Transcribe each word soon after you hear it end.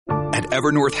At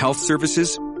Evernorth Health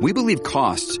Services, we believe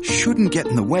costs shouldn't get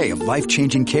in the way of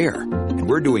life-changing care, and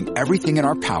we're doing everything in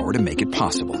our power to make it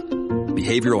possible.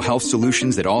 Behavioral health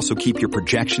solutions that also keep your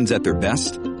projections at their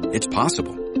best? It's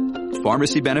possible.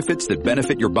 Pharmacy benefits that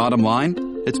benefit your bottom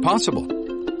line? It's possible.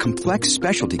 Complex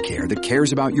specialty care that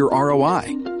cares about your ROI?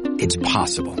 It's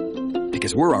possible.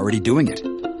 Because we're already doing it.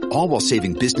 All while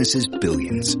saving businesses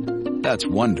billions. That's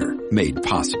Wonder made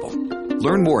possible.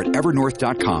 Learn more at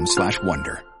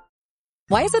evernorth.com/wonder.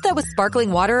 Why is it that with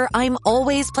sparkling water, I'm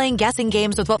always playing guessing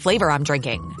games with what flavor I'm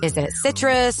drinking? Is it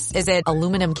citrus? Is it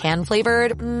aluminum can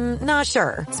flavored? Not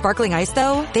sure. Sparkling ice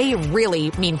though, they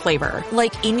really mean flavor.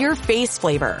 Like in your face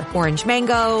flavor. Orange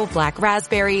mango, black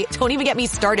raspberry. Don't even get me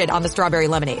started on the strawberry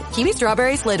lemonade. Kiwi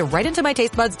strawberry slid right into my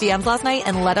taste buds DMs last night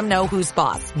and let them know who's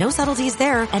boss. No subtleties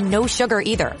there and no sugar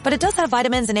either. But it does have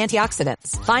vitamins and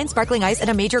antioxidants. Find sparkling ice at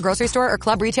a major grocery store or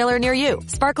club retailer near you.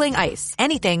 Sparkling ice.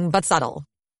 Anything but subtle.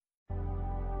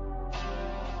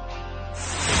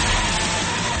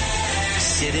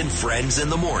 Sid and Friends in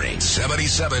the Morning.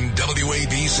 77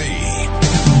 WABC.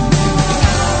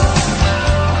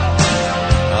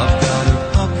 I've got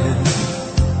a pocket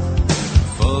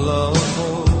full of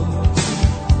holes.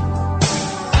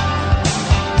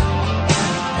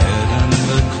 Head in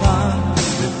the clouds,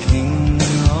 the king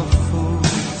of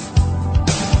fools.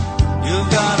 You've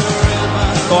got a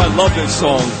ribbon. Oh, I love this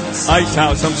song, Ice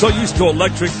House. I'm so used to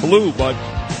Electric Blue, but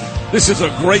this is a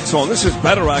great song. This is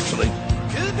better, actually.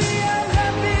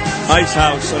 Ice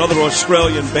House, another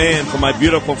Australian band from my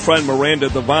beautiful friend Miranda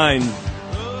Devine.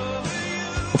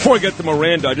 Before I get to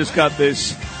Miranda, I just got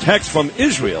this text from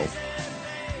Israel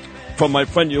from my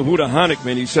friend Yehuda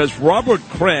Hanekman. He says, Robert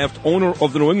Kraft, owner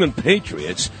of the New England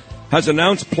Patriots, has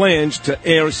announced plans to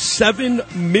air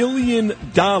 $7 million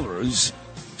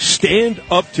stand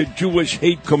up to Jewish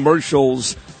hate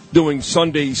commercials during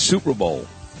Sunday's Super Bowl.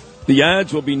 The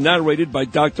ads will be narrated by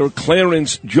Dr.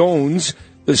 Clarence Jones,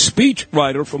 the speech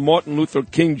writer for Martin Luther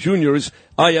King Jr.'s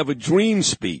I Have a Dream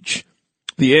speech.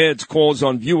 The ads calls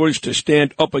on viewers to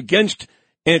stand up against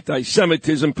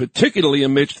anti-Semitism, particularly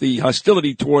amidst the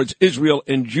hostility towards Israel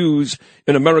and Jews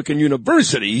in American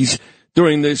universities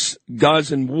during this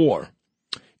Gazan war.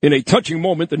 In a touching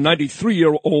moment, the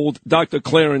 93-year-old Dr.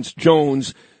 Clarence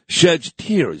Jones sheds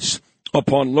tears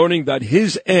upon learning that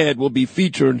his ad will be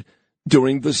featured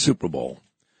during the Super Bowl.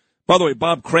 By the way,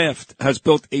 Bob Kraft has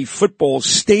built a football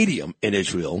stadium in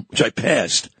Israel, which I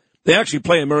passed. They actually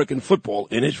play American football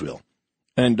in Israel.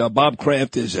 And Bob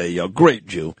Kraft is a great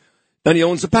Jew. And he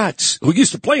owns the Pats, who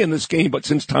used to play in this game, but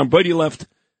since Tom Brady left,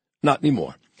 not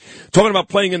anymore. Talking about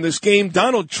playing in this game,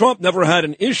 Donald Trump never had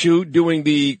an issue doing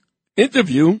the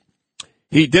interview.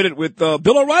 He did it with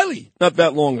Bill O'Reilly not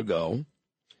that long ago.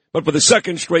 But for the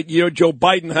second straight year, Joe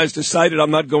Biden has decided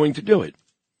I'm not going to do it.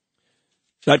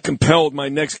 That compelled my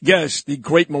next guest, the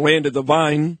great Miranda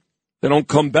Devine, they don't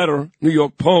come better, New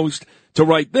York Post, to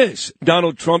write this.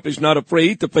 Donald Trump is not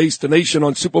afraid to face the nation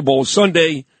on Super Bowl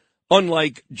Sunday,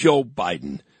 unlike Joe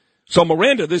Biden. So,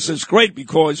 Miranda, this is great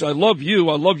because I love you,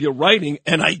 I love your writing,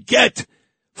 and I get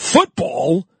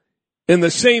football in the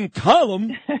same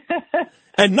column,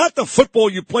 and not the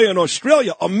football you play in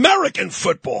Australia, American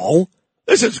football.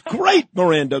 This is great,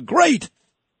 Miranda, great.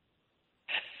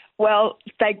 Well,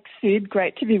 thanks, Sid.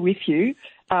 Great to be with you.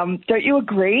 Don't you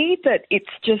agree that it's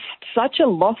just such a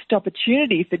lost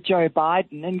opportunity for Joe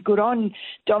Biden, and good on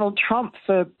Donald Trump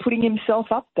for putting himself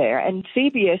up there? And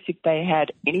CBS, if they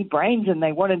had any brains and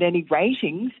they wanted any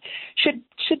ratings, should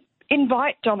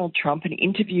invite Donald Trump and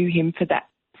interview him for that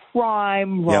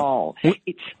prime role. Yep.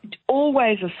 It's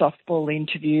always a softball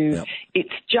interview. Yep.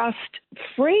 It's just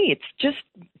free. It's just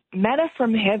manna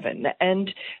from heaven.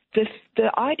 And the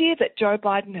idea that Joe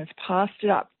Biden has passed it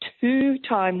up 2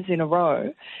 times in a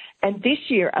row, and this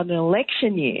year, an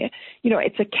election year,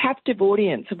 it's a captive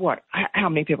audience of what? How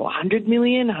many people? 100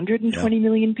 million, 120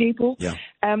 million people? Yeah.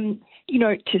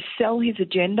 To sell his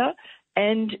agenda,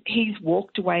 and he's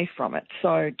walked away from it.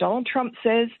 So Donald Trump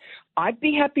says, I'd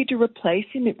be happy to replace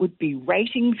him. It would be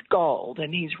ratings gold,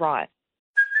 and he's right.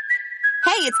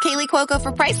 Hey, it's Kaylee Cuoco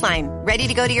for Priceline. Ready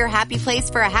to go to your happy place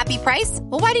for a happy price?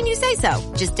 Well, why didn't you say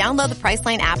so? Just download the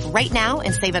Priceline app right now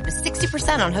and save up to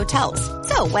 60% on hotels.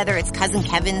 So whether it's Cousin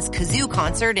Kevin's Kazoo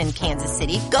Concert in Kansas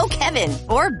City, go Kevin,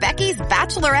 or Becky's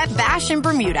Bachelorette Bash in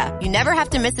Bermuda, you never have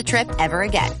to miss a trip ever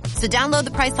again. So download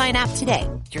the Priceline app today.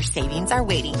 Your savings are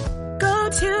waiting. Go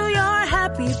to your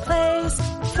happy place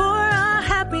for a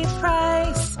happy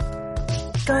price.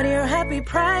 Go to your happy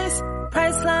price,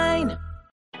 Priceline.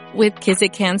 With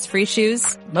Kizik hands-free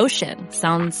shoes, motion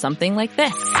sounds something like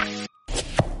this.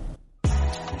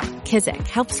 Kizik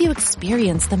helps you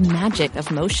experience the magic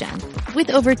of motion. With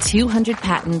over 200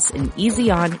 patents and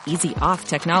easy-on, easy-off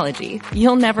technology,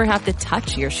 you'll never have to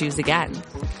touch your shoes again.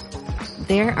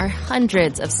 There are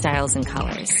hundreds of styles and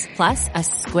colors, plus a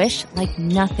squish like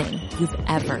nothing you've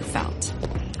ever felt.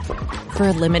 For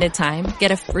a limited time,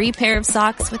 get a free pair of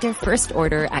socks with your first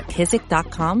order at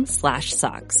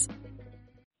kizik.com/socks.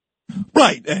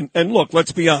 Right, and look,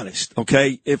 let's be honest,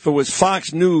 okay? If it was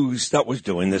Fox News that was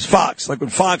doing this, Fox, like when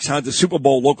Fox had the Super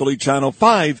Bowl locally, Channel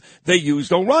 5, they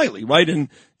used O'Reilly, right? And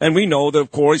we know that,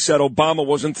 of course, that Obama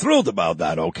wasn't thrilled about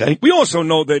that, okay? We also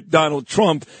know that Donald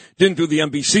Trump didn't do the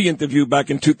NBC interview back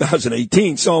in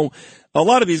 2018, so a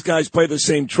lot of these guys play the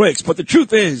same tricks. But the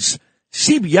truth is,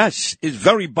 CBS is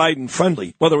very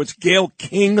Biden-friendly, whether it's Gayle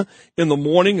King in the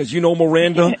morning, as you know,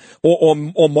 Miranda,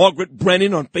 or Margaret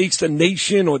Brennan on Face the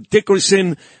Nation, or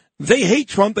Dickerson. They hate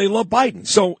Trump. They love Biden.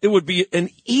 So it would be an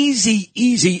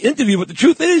easy interview. But the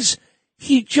truth is,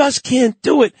 he just can't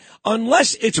do it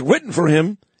unless it's written for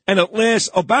him and it lasts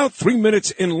about 3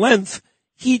 minutes in length.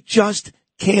 He just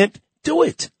can't do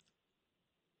it.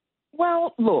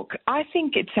 Well, look, I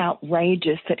think it's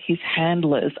outrageous that his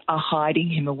handlers are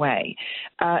hiding him away.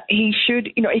 He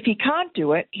should, if he can't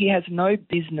do it, he has no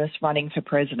business running for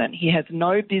president. He has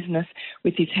no business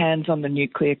with his hands on the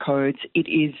nuclear codes. It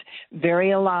is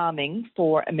very alarming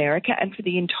for America and for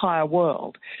the entire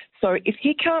world. So if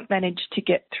he can't manage to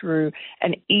get through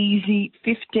an easy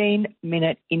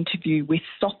 15-minute interview with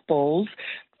softballs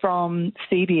from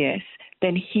CBS,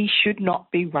 then he should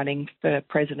not be running for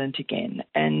president again.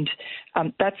 And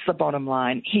that's the bottom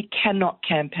line. He cannot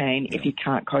campaign if he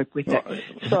can't cope with it.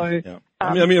 So,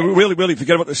 I mean, really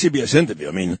forget about the CBS interview.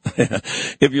 I mean,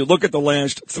 if you look at the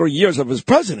last 3 years of his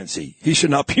presidency, he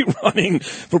should not be running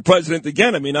for president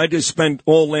again. I mean, I just spent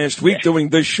all last week doing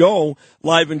this show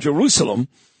live in Jerusalem,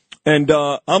 and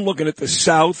I'm looking at the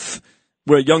South,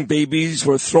 where young babies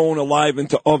were thrown alive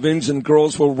into ovens and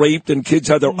girls were raped and kids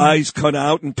had their eyes cut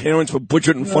out and parents were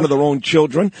butchered in front of their own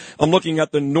children. I'm looking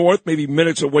at the North, maybe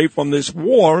minutes away from this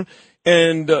war.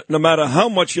 And no matter how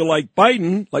much you like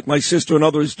Biden, like my sister and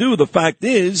others do, the fact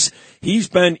is he's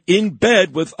been in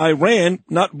bed with Iran,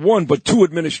 not one, but two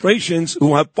administrations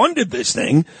who have funded this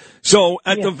thing. So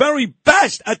at the very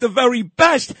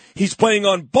best, he's playing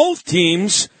on both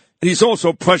teams. And he's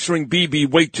also pressuring Bibi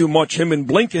way too much, him and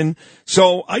Blinken.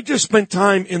 So I just spent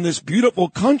time in this beautiful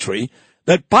country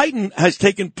that Biden has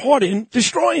taken part in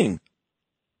destroying.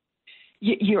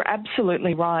 You're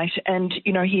absolutely right. And,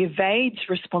 he evades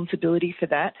responsibility for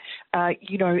that.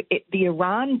 The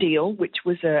Iran deal, which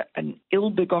was an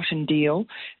ill-begotten deal,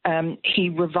 he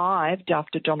revived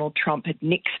after Donald Trump had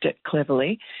nixed it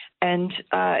cleverly. And,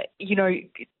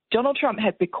 Donald Trump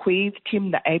had bequeathed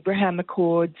him the Abraham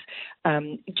Accords.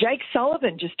 Jake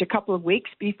Sullivan, just a couple of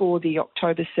weeks before the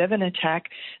October 7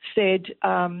 attack, said,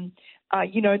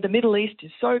 the Middle East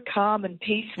is so calm and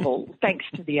peaceful thanks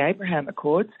to the Abraham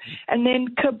Accords. And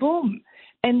then kaboom.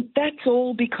 And that's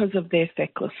all because of their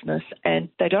fecklessness, and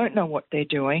they don't know what they're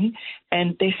doing,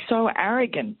 and they're so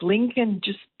arrogant. Blinken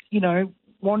just,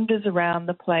 wanders around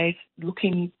the place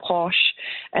looking posh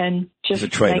and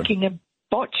just making a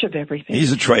botch of everything.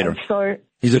 He's a traitor.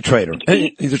 He's a traitor.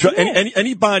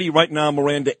 Anybody right now,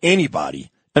 Miranda,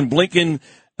 anybody, and Blinken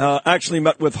actually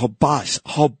met with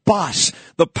Habas,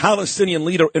 the Palestinian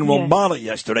leader in Ramallah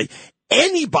yesterday.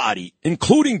 Anybody,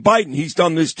 including Biden, he's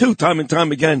done this too, time and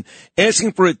time again,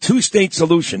 asking for a two-state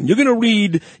solution. You're going to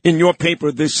read in your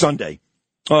paper this Sunday.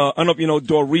 I don't know if you know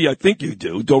Doree, I think you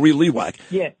do, Doree Lewak.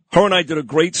 Yeah. Her and I did a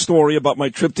great story about my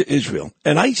trip to Israel.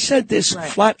 And I said this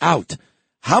flat out.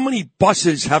 How many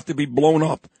buses have to be blown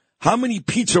up? How many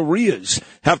pizzerias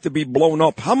have to be blown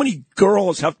up? How many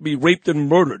girls have to be raped and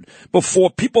murdered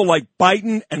before people like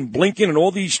Biden and Blinken and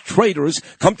all these traitors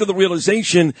come to the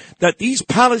realization that these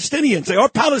Palestinians, they are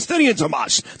Palestinians,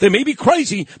 Hamas. They may be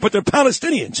crazy, but they're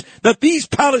Palestinians. That these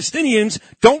Palestinians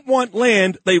don't want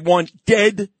land, they want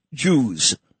dead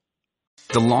Jews.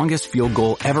 The longest field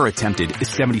goal ever attempted is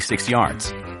 76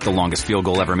 yards. The longest field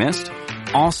goal ever missed?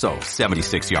 Also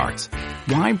 76 yards.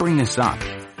 Why bring this up?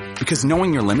 Because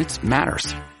knowing your limits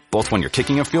matters, both when you're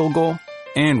kicking a field goal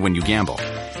and when you gamble.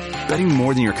 Betting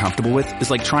more than you're comfortable with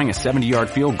is like trying a 70-yard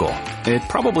field goal. It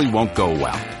probably won't go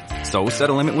well. So set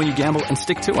a limit when you gamble and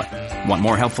stick to it. Want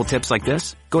more helpful tips like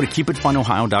this? Go to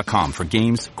keepitfunohio.com for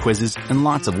games, quizzes, and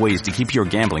lots of ways to keep your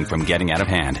gambling from getting out of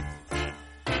hand.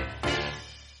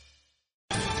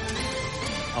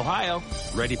 Ohio,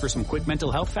 ready for some quick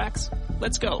mental health facts?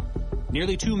 Let's go.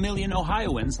 Nearly 2 million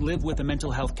Ohioans live with a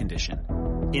mental health condition.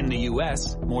 In the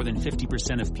U.S., more than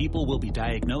 50% of people will be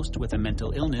diagnosed with a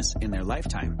mental illness in their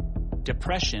lifetime.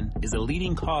 Depression is a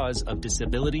leading cause of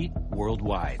disability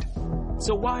worldwide.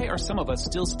 So why are some of us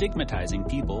still stigmatizing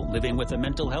people living with a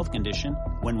mental health condition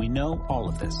when we know all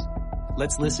of this?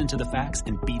 Let's listen to the facts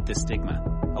and beat the stigma.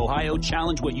 Ohio,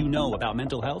 challenge what you know about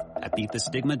mental health at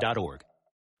beatthestigma.org.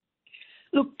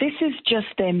 Look, this is just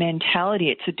their mentality.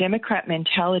 It's a Democrat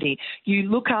mentality. You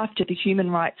look after the human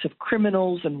rights of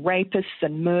criminals and rapists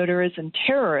and murderers and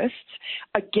terrorists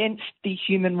against the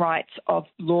human rights of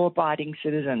law-abiding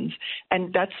citizens.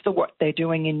 And that's what they're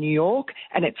doing in New York,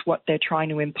 and it's what they're trying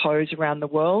to impose around the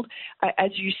world.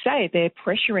 As you say, they're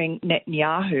pressuring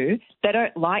Netanyahu. They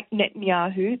don't like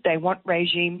Netanyahu. They want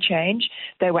regime change.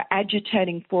 They were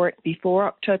agitating for it before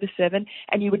October 7,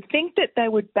 and you would think that they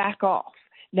would back off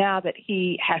now that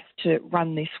he has to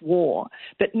run this war.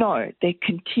 But no, they're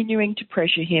continuing to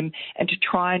pressure him and to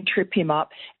try and trip him up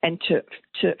and to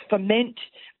foment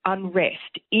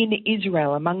unrest in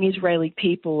Israel, among Israeli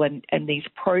people, and these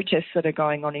protests that are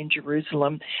going on in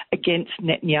Jerusalem against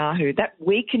Netanyahu. That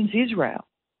weakens Israel.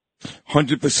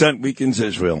 100% weakens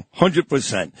Israel.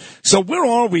 100%. So where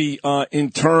are we in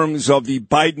terms of the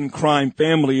Biden crime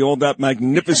family, all that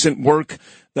magnificent work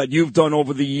that you've done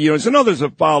over the years, and others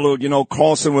have followed,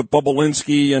 Carlson with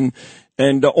Bobulinski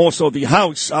and also the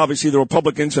House, obviously the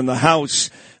Republicans in the House,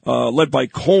 led by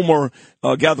Comer,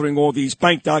 gathering all these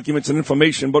bank documents and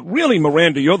information. But really,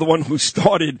 Miranda, you're the one who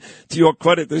started, to your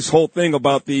credit, this whole thing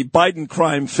about the Biden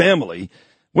crime family.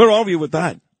 Where are we with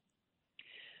that?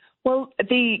 Well,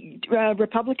 the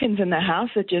Republicans in the House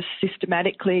are just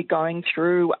systematically going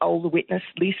through all the witness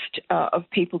list of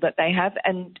people that they have.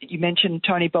 And you mentioned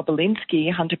Tony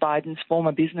Bobulinski, Hunter Biden's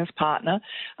former business partner,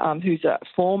 who's a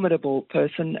formidable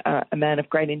person, a man of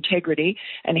great integrity,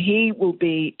 and he will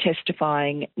be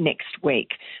testifying next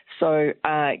week. So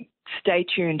stay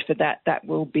tuned for that. That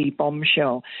will be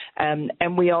bombshell.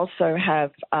 And we also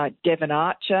have Devine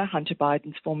Archer, Hunter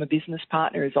Biden's former business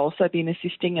partner, has also been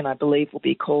assisting and I believe will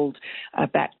be called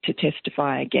back to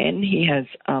testify again. He has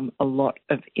a lot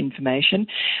of information.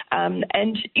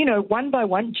 And, one by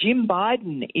one, Jim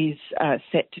Biden is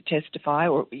set to testify,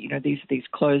 or, these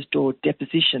closed-door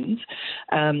depositions.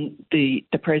 The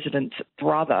president's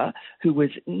brother, who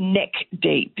was neck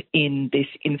deep in this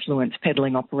influence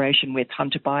peddling operation with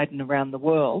Hunter Biden around the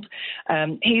world,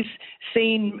 he's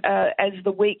seen as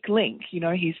the weak link.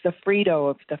 He's the Fredo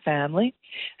of the family,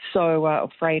 so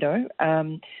Fredo.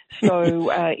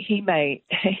 So he may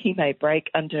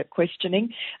break under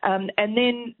questioning. And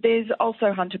then there's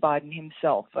also Hunter Biden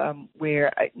himself.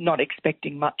 We're not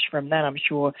expecting much from that. I'm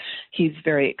sure his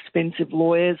very expensive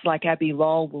lawyers like Abby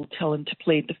Lowell will tell him to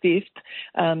plead the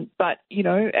fifth. But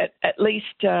at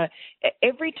least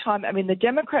every time, the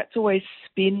Democrats always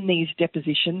spin these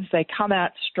depositions. They come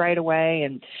out straight away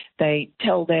and they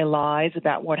tell their lies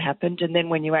about what happened. And then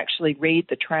when you actually read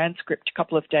the transcript a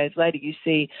couple of days later, you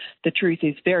see the truth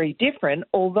is very different,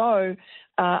 although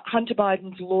Hunter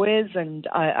Biden's lawyers and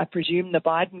I presume the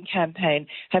Biden campaign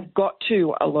have got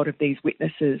to a lot of these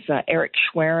witnesses. Eric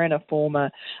Schwerin, a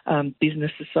former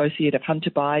business associate of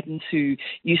Hunter Biden's who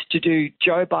used to do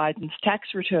Joe Biden's tax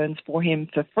returns for him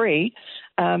for free,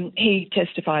 he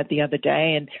testified the other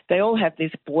day, and they all have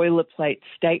this boilerplate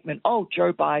statement,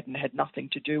 Joe Biden had nothing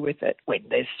to do with it, when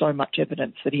there's so much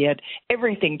evidence that he had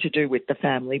everything to do with the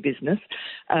family business.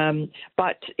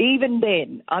 But even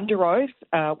then, under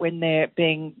oath, when they're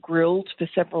being grilled for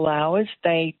several hours,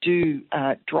 they do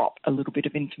drop a little bit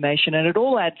of information, and it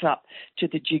all adds up to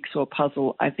the jigsaw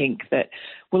puzzle, I think, that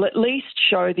will at least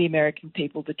show the American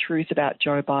people the truth about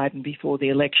Joe Biden before the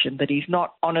election, that he's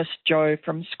not honest Joe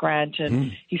from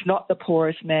Scranton, he's not the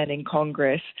poorest man in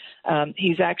Congress,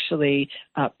 he's actually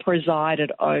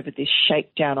presided over this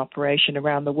shakedown operation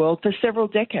around the world for several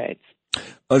decades.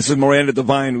 This is Miranda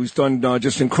Devine, who's done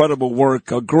just incredible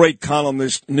work, a great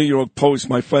columnist, New York Post,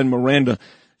 my friend Miranda.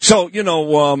 So,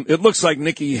 it looks like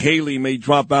Nikki Haley may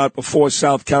drop out before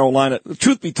South Carolina.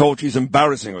 Truth be told, she's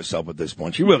embarrassing herself at this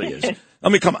point. She really is.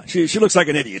 Come on. She looks like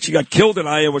an idiot. She got killed in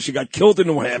Iowa. She got killed in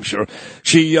New Hampshire.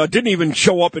 She didn't even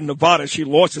show up in Nevada. She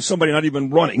lost to somebody not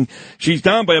even running. She's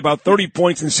down by about 30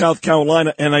 points in South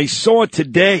Carolina. And I saw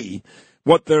today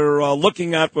what they're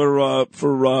looking at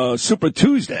for Super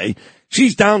Tuesday.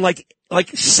 She's down like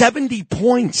 70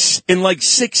 points in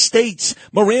 6 states.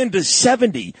 Miranda's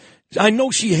 70. I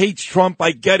know she hates Trump.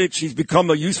 I get it. She's become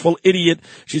a useful idiot.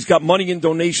 She's got money in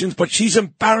donations, but she's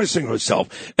embarrassing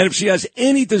herself. And if she has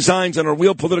any designs on a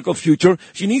real political future,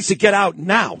 she needs to get out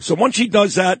now. So once she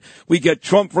does that, we get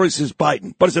Trump versus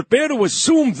Biden. But is it fair to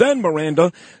assume then,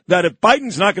 Miranda, that if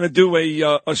Biden's not going to do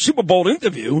a Super Bowl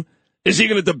interview, is he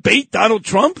going to debate Donald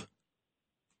Trump?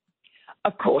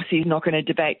 Of course, he's not going to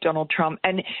debate Donald Trump.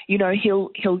 And, you know,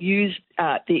 he'll use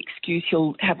the excuse,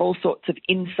 he'll have all sorts of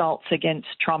insults against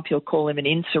Trump. He'll call him an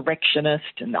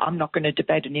insurrectionist, and I'm not going to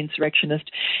debate an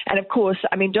insurrectionist. And, of course,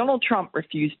 I mean, Donald Trump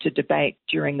refused to debate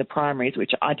during the primaries,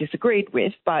 which I disagreed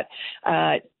with. But,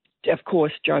 of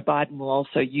course, Joe Biden will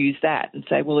also use that and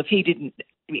say, well, if he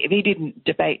didn't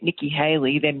debate Nikki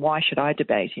Haley, then why should I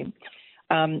debate him?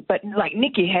 But like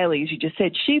Nikki Haley, as you just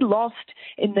said, she lost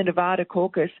in the Nevada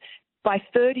caucus by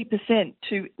 30%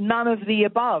 to none of the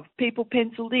above. People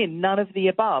penciled in none of the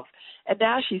above. And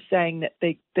now she's saying that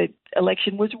the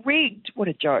election was rigged. What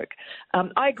a joke.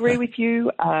 I agree with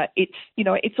you.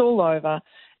 It's all over.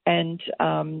 And,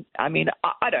 I mean,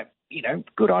 I don't,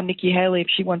 good on Nikki Haley if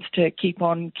she wants to keep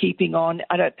on keeping on.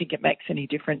 I don't think it makes any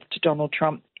difference to Donald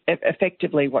Trump.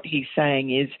 Effectively what he's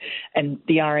saying is, and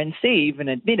the RNC even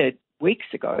admitted weeks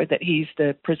ago that he's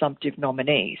the presumptive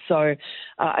nominee. So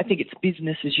I think it's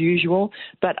business as usual,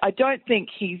 but I don't think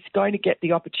he's going to get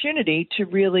the opportunity to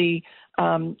really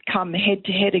come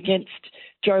head-to-head against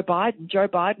Joe Biden. Joe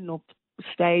Biden will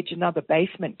stage another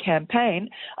basement campaign.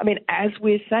 I mean, as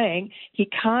we're saying, he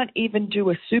can't even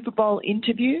do a Super Bowl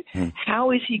interview.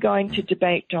 How is he going to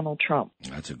debate Donald Trump?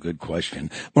 That's a good question.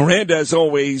 Miranda, as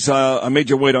always, I made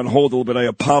you wait on hold a little bit. I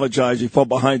apologize. You fell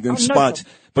behind in spots.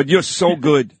 But you're so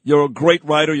good. You're a great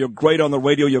writer. You're great on the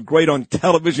radio. You're great on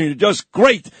television. You're just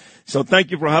great. So thank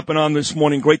you for hopping on this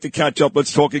morning. Great to catch up.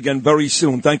 Let's talk again very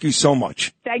soon. Thank you so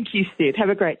much. Thank you, Sid. Have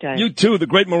a great day. You too. The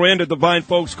great Miranda Devine,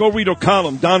 folks. Go read her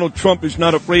column. Donald Trump is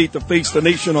not afraid to face the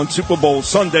nation on Super Bowl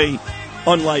Sunday,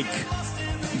 unlike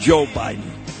Joe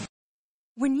Biden.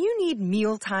 When you need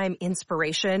mealtime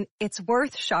inspiration, it's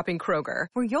worth shopping Kroger,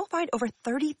 where you'll find over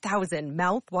 30,000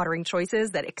 mouth-watering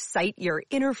choices that excite your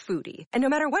inner foodie. And no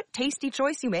matter what tasty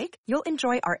choice you make, you'll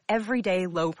enjoy our everyday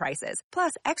low prices,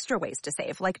 plus extra ways to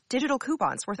save, like digital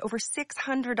coupons worth over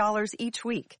 $600 each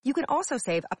week. You can also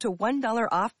save up to $1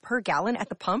 off per gallon at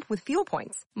the pump with fuel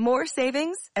points. More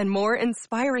savings and more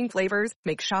inspiring flavors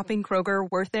make shopping Kroger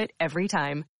worth it every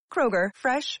time. Kroger,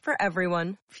 fresh for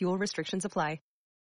everyone. Fuel restrictions apply.